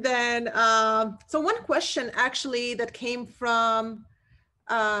 And then, so one question actually that came from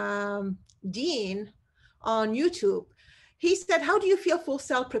Dean on YouTube. He said, how do you feel Full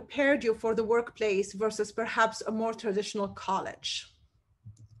Sail prepared you for the workplace versus perhaps a more traditional college?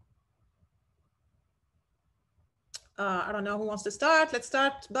 I don't know who wants to start. Let's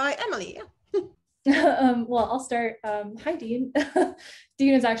start by Emily. Well, I'll start. Hi, Dean.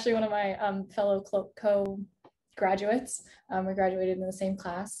 Dean is actually one of my fellow co-graduates. We graduated in the same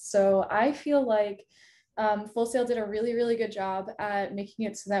class. So I feel like Full Sail did a really, really good job at making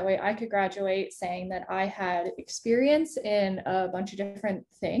it so that way I could graduate saying that I had experience in a bunch of different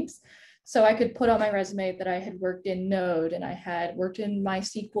things. So I could put on my resume that I had worked in Node and I had worked in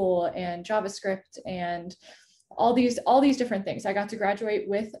MySQL and JavaScript and all these different things. I got to graduate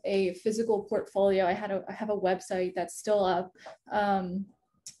with a physical portfolio. I have a website that's still up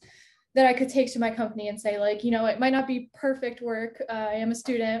that I could take to my company and say, like, you know, it might not be perfect work. I am a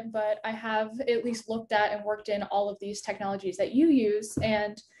student, but I have at least looked at and worked in all of these technologies that you use.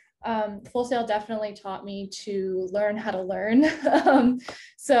 And Full Sail definitely taught me to learn how to learn.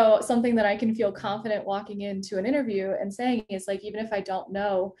 So something that I can feel confident walking into an interview and saying is like, even if I don't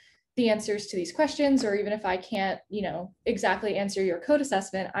know the answers to these questions, or even if I can't, you know, exactly answer your code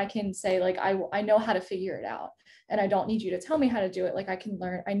assessment, I can say like, I know how to figure it out. And I don't need you to tell me how to do it. Like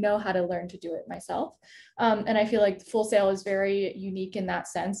I know how to learn to do it myself. And I feel like Full Sail is very unique in that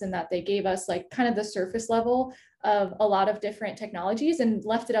sense, in that they gave us like kind of the surface level of a lot of different technologies and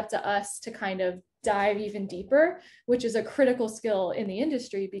left it up to us to kind of dive even deeper, which is a critical skill in the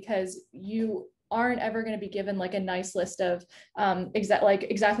industry, because you aren't ever going to be given like a nice list of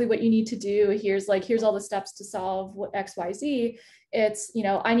exactly what you need to do. Here's all the steps to solve what XYZ. It's, you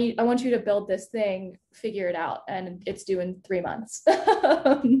know, I want you to build this thing, figure it out, and it's due in 3 months.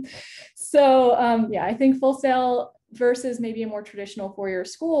 So yeah, I think Full Sail versus maybe a more traditional four-year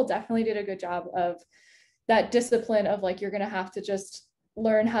school definitely did a good job of that discipline of like, you're going to have to just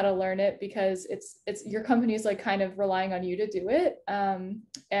learn how to learn it, because it's your company is like kind of relying on you to do it,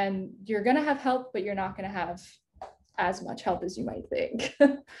 and you're going to have help, but you're not going to have as much help as you might think.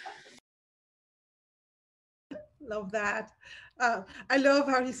 Love that. I love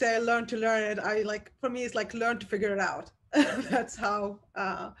how he said learn to learn it. For me, it's like learn to figure it out. That's how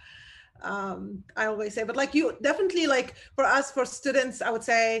I always say. But like, you definitely, like for us, for students, I would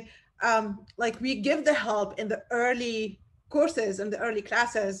say like we give the help in the early courses and the early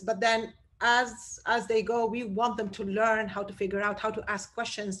classes, but then as they go, we want them to learn how to figure out, how to ask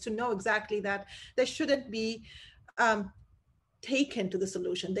questions, to know exactly that they shouldn't be taken to the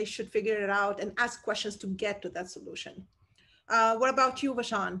solution. They should figure it out and ask questions to get to that solution. What about you,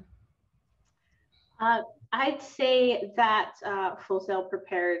 Vachon? I'd say that Full Sail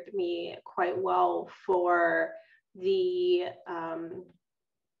prepared me quite well for the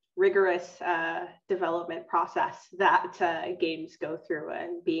rigorous development process that games go through,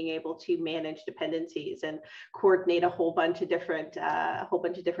 and being able to manage dependencies and coordinate a whole bunch of different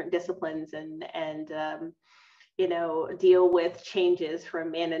disciplines and you know, deal with changes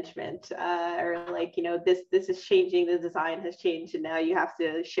from management, or like, you know, this is changing, the design has changed, and now you have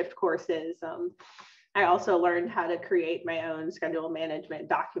to shift courses. I also learned how to create my own schedule management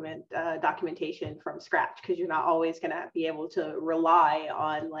documentation from scratch, because you're not always going to be able to rely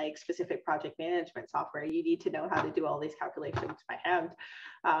on like specific project management software. You need to know how to do all these calculations by hand.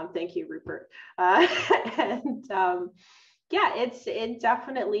 Thank you, Rupert. Yeah, it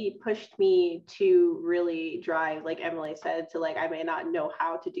definitely pushed me to really drive, like Emily said, to like, I may not know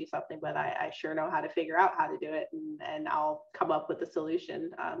how to do something, but I sure know how to figure out how to do it, and I'll come up with a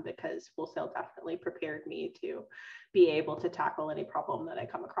solution, because Full Sail definitely prepared me to be able to tackle any problem that I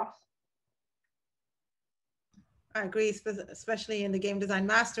come across. I agree, especially in the game design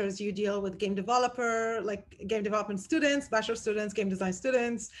masters, you deal with game developer, like game development students, bachelor students, game design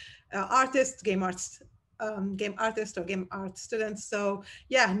students, artists, game artists or game art students. So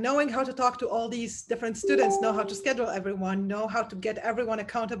yeah, knowing how to talk to all these different students, know how to schedule everyone, know how to get everyone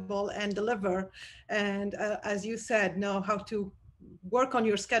accountable and deliver. And as you said, know how to work on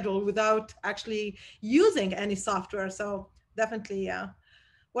your schedule without actually using any software. So definitely, yeah.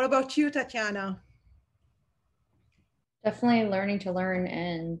 What about you, Tatiana? Definitely learning to learn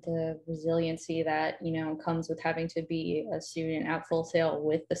and the resiliency that, comes with having to be a student at Full Sail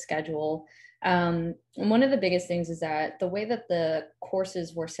with the schedule. And one of the biggest things is that the way that the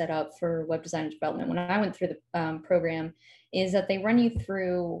courses were set up for web design and development, when I went through the program, is that they run you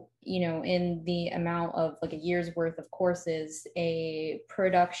through, in the amount of like a year's worth of courses, a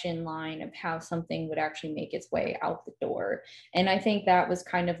production line of how something would actually make its way out the door. And I think that was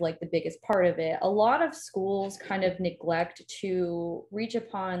kind of like the biggest part of it. A lot of schools kind of neglect to reach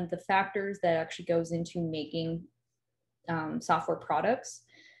upon the factors that actually goes into making software products,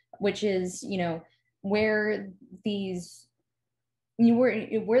 which is, where these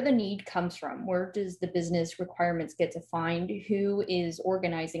where the need comes from. Where does the business requirements get defined? Who is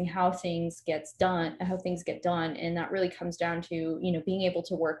organizing how things get done, and that really comes down to being able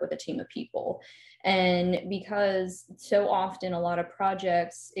to work with a team of people. And because so often a lot of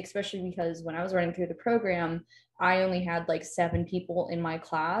projects, especially because when I was running through the program, I only had like 7 people in my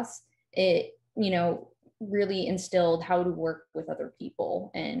class, it really instilled how to work with other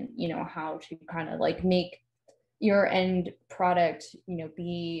people, and how to kind of like make your end product,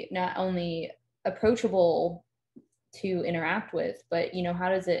 be not only approachable to interact with, but how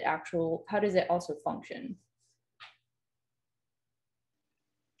does it also function?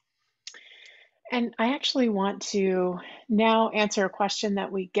 And I actually want to now answer a question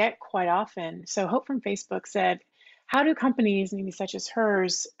that we get quite often. So Hope from Facebook said, how do companies, maybe such as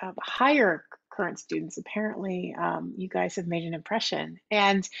hers, hire current students? Apparently, you guys have made an impression.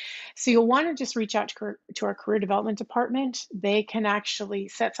 And so you'll want to just reach out to our career development department. They can actually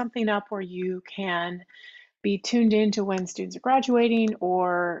set something up where you can be tuned into when students are graduating,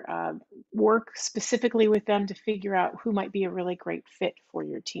 or work specifically with them to figure out who might be a really great fit for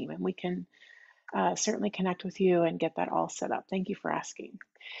your team. And we can certainly connect with you and get that all set up. Thank you for asking.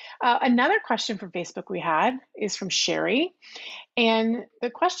 Another question from Facebook we had is from Sherry. And the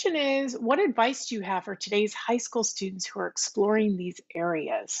question is, what advice do you have for today's high school students who are exploring these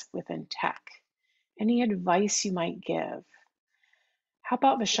areas within tech? Any advice you might give? How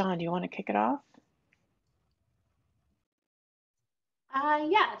about Vachon? Do you want to kick it off?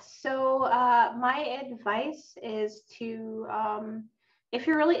 Yes. So my advice is to, if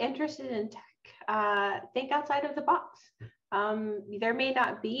you're really interested in tech, think outside of the box. There may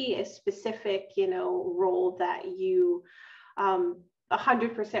not be a specific, role that you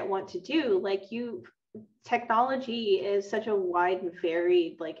 100% want to do. Like technology is such a wide and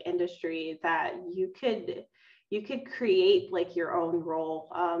varied industry that you could create your own role,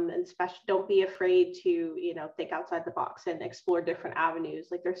 and especially don't be afraid to think outside the box and explore different avenues.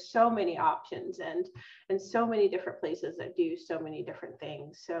 There's so many options and so many different places that do so many different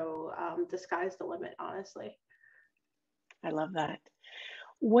things. So the sky's the limit, honestly. I love that.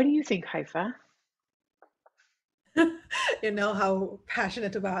 What do you think, Haifa? You know how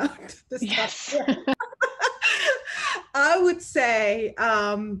passionate about this yes. topic. I would say,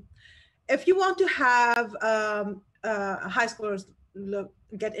 if you want to have high schoolers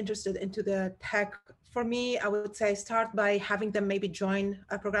get interested into the tech, for me, I would say start by having them maybe join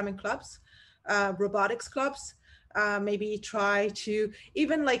programming clubs, robotics clubs, maybe try to,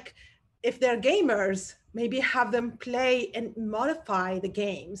 even if they're gamers, maybe have them play and modify the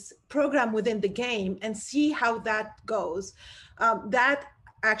games, program within the game, and see how that goes. That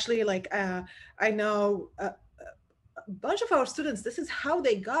actually, I know a bunch of our students, this is how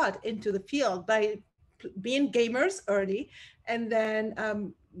they got into the field, by being gamers early, and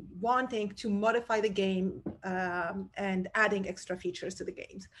then wanting to modify the game and adding extra features to the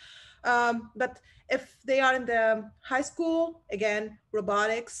games. But if they are in the high school, again,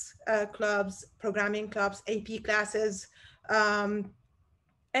 robotics clubs, programming clubs, AP classes, some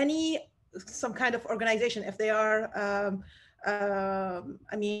kind of organization. If they are,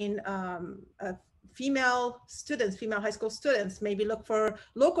 female students, female high school students, maybe look for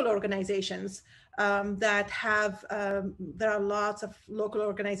local organizations that have, there are lots of local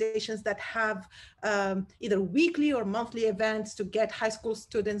organizations that have either weekly or monthly events to get high school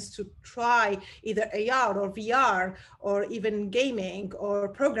students to try either AR or VR or even gaming or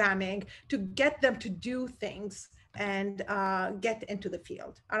programming, to get them to do things and get into the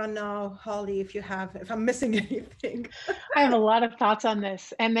field. I don't know, Holly, if I'm missing anything. I have a lot of thoughts on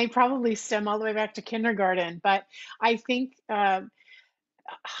this, and they probably stem all the way back to kindergarten. But I think I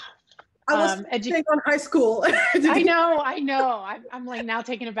was thinking on high school. I know. I'm like now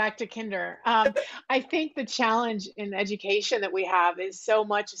taking it back to kinder. I think the challenge in education that we have is so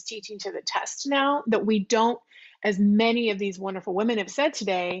much is teaching to the test now that we don't, as many of these wonderful women have said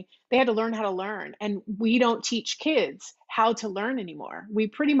today, they had to learn how to learn. And we don't teach kids how to learn anymore. We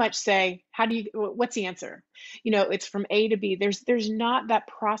pretty much say, what's the answer? It's from A to B. There's not that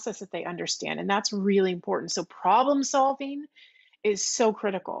process that they understand. And that's really important. So problem solving is so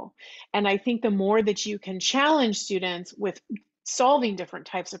critical. And I think the more that you can challenge students with solving different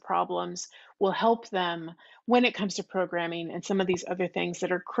types of problems will help them when it comes to programming and some of these other things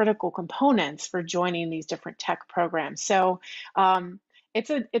that are critical components for joining these different tech programs. So it's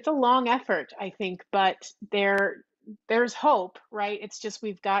a long effort, I think, but there's hope, right? It's just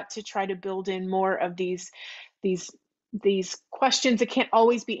we've got to try to build in more of these questions that can't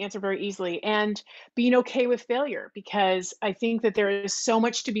always be answered very easily, and being okay with failure, because I think that there is so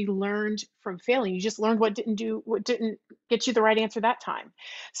much to be learned from failing. You just learned what didn't get you the right answer that time.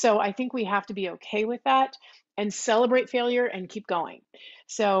 So I think we have to be okay with that and celebrate failure and keep going.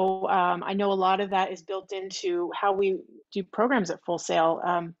 So I know a lot of that is built into how we do programs at Full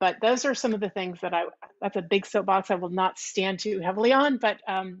Sail, but those are some of the things that that's a big soapbox I will not stand too heavily on, but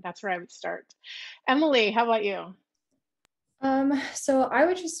that's where I would start. Emily, how about you? So I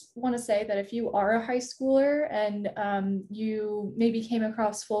would just want to say that if you are a high schooler and you maybe came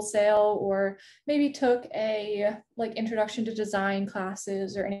across Full Sail or maybe took a introduction to design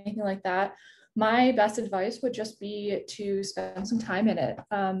classes or anything like that, my best advice would just be to spend some time in it.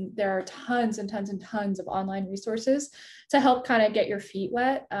 There are tons and tons and tons of online resources to help kind of get your feet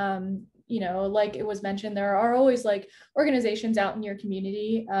wet. Like it was mentioned, there are always organizations out in your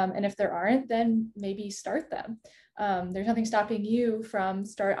community. And if there aren't, then maybe start them. There's nothing stopping you from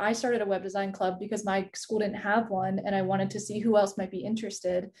I started a web design club because my school didn't have one, and I wanted to see who else might be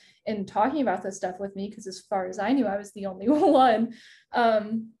interested in talking about this stuff with me, because as far as I knew, I was the only one.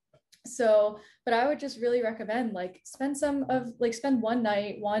 But I would just really recommend spend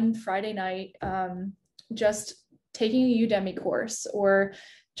one Friday night just taking a Udemy course or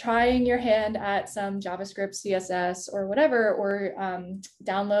trying your hand at some JavaScript, CSS, or whatever, or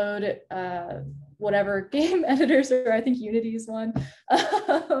download whatever game editors, or I think Unity is one.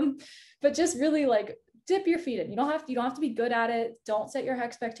 But just really dip your feet in. You don't have to be good at it. Don't set your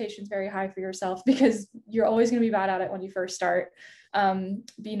expectations very high for yourself, because you're always going to be bad at it when you first start.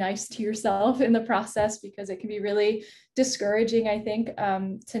 Be nice to yourself in the process, because it can be really discouraging, I think,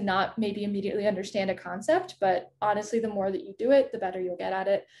 to not maybe immediately understand a concept, but honestly, the more that you do it, the better you'll get at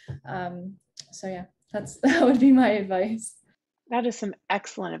it. So yeah, that would be my advice. That is some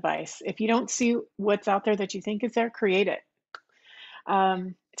excellent advice. If you don't see what's out there that you think is there, create it.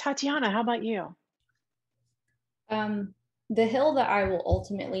 Tatiana, how about you? The hill that I will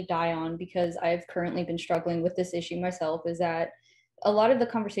ultimately die on, because I've currently been struggling with this issue myself, is that a lot of the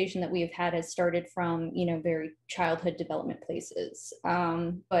conversation that we have had has started from, very childhood development places.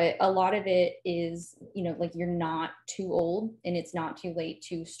 But a lot of it is, you're not too old and it's not too late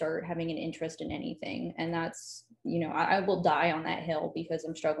to start having an interest in anything. And that's, I will die on that hill, because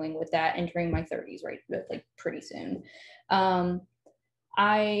I'm struggling with that entering my 30s, right? Pretty soon.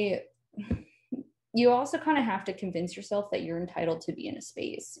 You also kind of have to convince yourself that you're entitled to be in a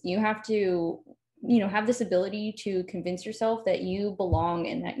space. You have to, have this ability to convince yourself that you belong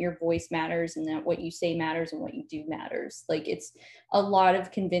and that your voice matters and that what you say matters and what you do matters. It's a lot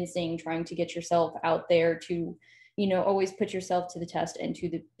of convincing, trying to get yourself out there to, always put yourself to the test and to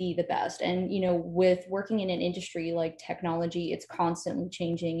be the best. And, with working in an industry like technology, it's constantly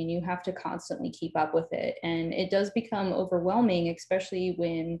changing and you have to constantly keep up with it. And it does become overwhelming, especially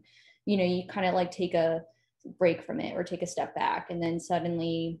when, you kind of take a break from it or take a step back. And then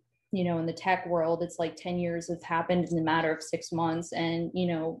suddenly, in the tech world, it's 10 years have happened in a matter of 6 months. And,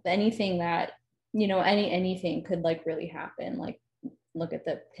 anything that, anything could really happen. Look at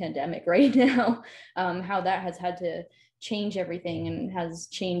the pandemic right now, how that has had to change everything and has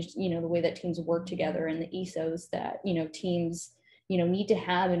changed, the way that teams work together and the ethos that, teams, need to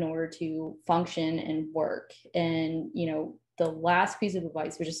have in order to function and work. And, the last piece of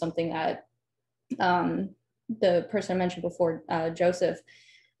advice, which is something that the person I mentioned before, Joseph,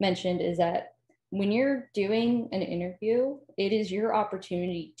 mentioned, is that when you're doing an interview, it is your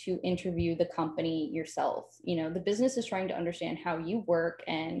opportunity to interview the company yourself. The business is trying to understand how you work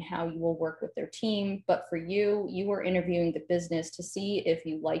and how you will work with their team. But for you, you are interviewing the business to see if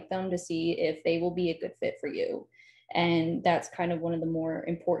you like them, to see if they will be a good fit for you. And that's kind of one of the more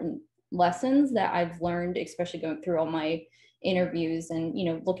important lessons that I've learned, especially going through all my interviews and, you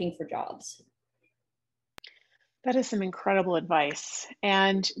know, looking for jobs. That is some incredible advice.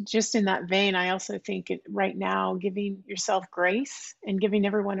 And just in that vein, I also think right now, giving yourself grace and giving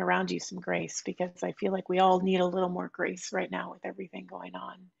everyone around you some grace, because I feel like we all need a little more grace right now with everything going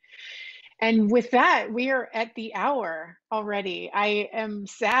on. And with that, we are at the hour already. I am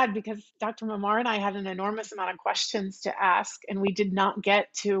sad because Dr. Mamar and I had an enormous amount of questions to ask, and we did not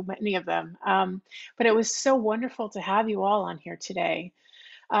get to many of them. But it was so wonderful to have you all on here today.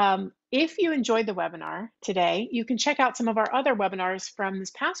 If you enjoyed the webinar today, you can check out some of our other webinars from this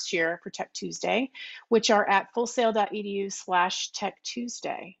past year for Tech Tuesday, which are at fullsail.edu/Tech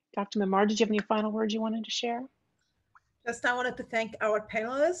Tuesday. Dr. Mamar, did you have any final words you wanted to share? Just I wanted to thank our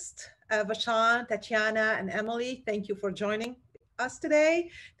panelists, Vachon, Tatiana, and Emily. Thank you for joining us today.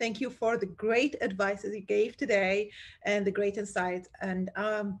 Thank you for the great advice that you gave today and the great insights. And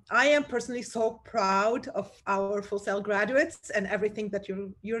I am personally so proud of our Full Sail graduates and everything that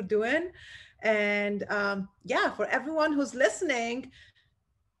you're doing. And yeah, for everyone who's listening,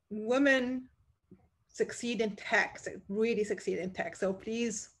 women succeed in tech, really succeed in tech. So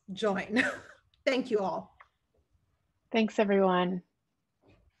please join. Thank you all. Thanks, everyone.